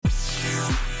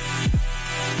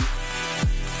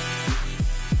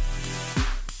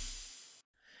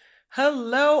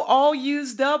Hello, all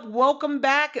used up. Welcome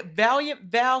back. Valiant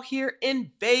Val here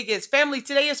in Vegas. Family,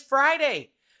 today is Friday,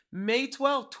 May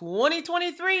 12th,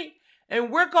 2023, and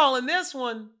we're calling this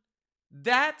one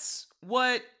That's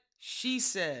What She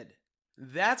Said.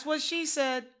 That's what she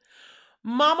said.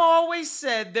 Mama always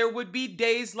said there would be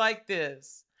days like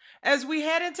this. As we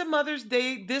head into Mother's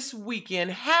Day this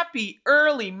weekend, happy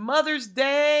early Mother's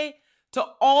Day to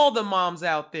all the moms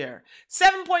out there.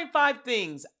 7.5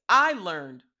 things I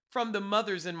learned from the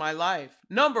mothers in my life.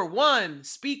 Number one,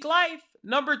 speak life.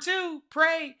 Number two,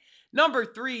 pray. Number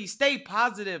three, stay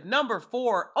positive. Number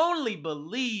four, only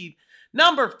believe.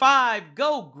 Number five,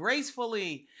 go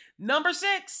gracefully. Number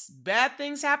six, bad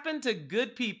things happen to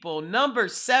good people. Number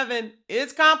seven,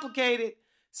 it's complicated.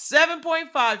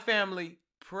 7.5 family,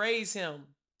 praise him.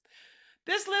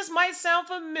 This list might sound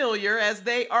familiar as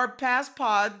they are past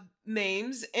pod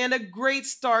names and a great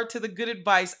start to the good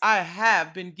advice I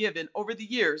have been given over the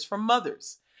years from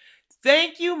mothers.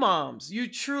 Thank you, moms. You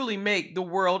truly make the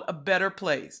world a better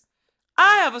place.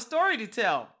 I have a story to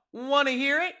tell. Want to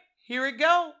hear it? Here it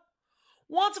go.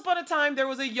 Once upon a time, there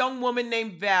was a young woman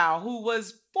named Val who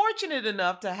was fortunate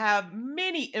enough to have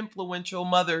many influential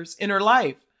mothers in her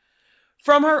life.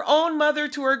 From her own mother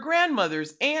to her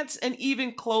grandmothers, aunts, and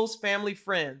even close family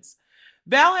friends.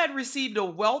 Val had received a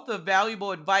wealth of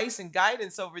valuable advice and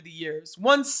guidance over the years.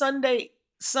 One Sunday,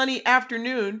 sunny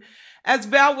afternoon, as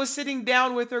Val was sitting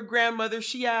down with her grandmother,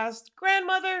 she asked,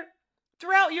 "Grandmother,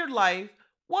 throughout your life,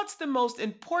 what's the most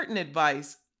important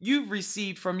advice you've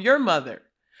received from your mother?"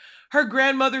 Her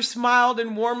grandmother smiled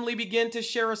and warmly began to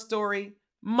share a story.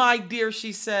 "My dear,"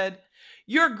 she said,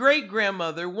 "your great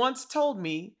grandmother once told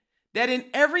me that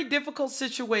in every difficult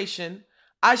situation,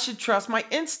 I should trust my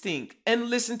instinct and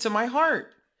listen to my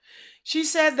heart. She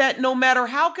said that no matter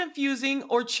how confusing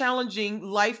or challenging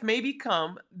life may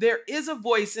become, there is a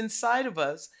voice inside of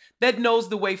us that knows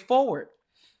the way forward."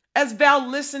 As Val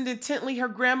listened intently, her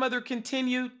grandmother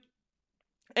continued,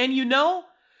 "And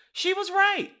she was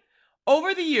right.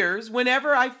 Over the years,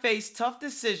 whenever I faced tough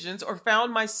decisions or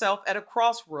found myself at a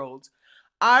crossroads,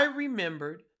 I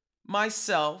remembered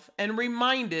myself and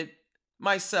reminded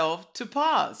myself to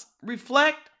pause,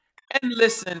 reflect, and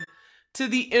listen to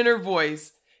the inner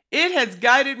voice. It has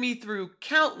guided me through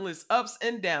countless ups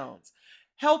and downs,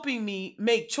 helping me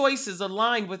make choices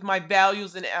aligned with my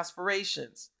values and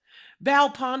aspirations." Val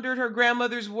pondered her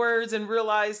grandmother's words and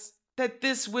realized that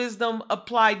this wisdom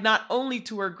applied not only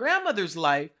to her grandmother's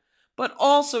life, but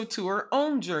also to her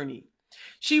own journey.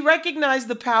 She recognized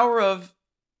the power of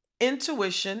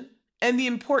intuition and the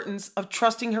importance of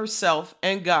trusting herself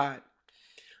and God.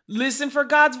 Listen for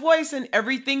God's voice in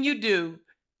everything you do,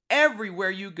 everywhere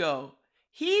you go.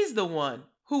 He's the one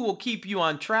who will keep you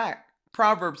on track.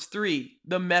 Proverbs 3,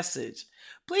 the message.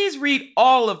 Please read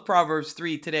all of Proverbs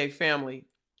 3 today, family.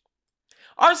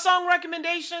 Our song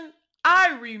recommendation, "I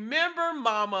Remember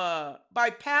Momma" by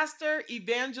Pastor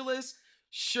Evangelist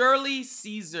Shirley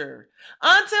Caesar.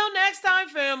 Until next time,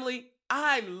 family,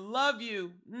 I love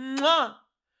you. Mwah.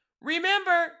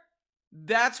 Remember,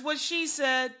 that's what she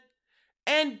said,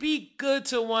 and be good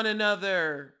to one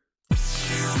another.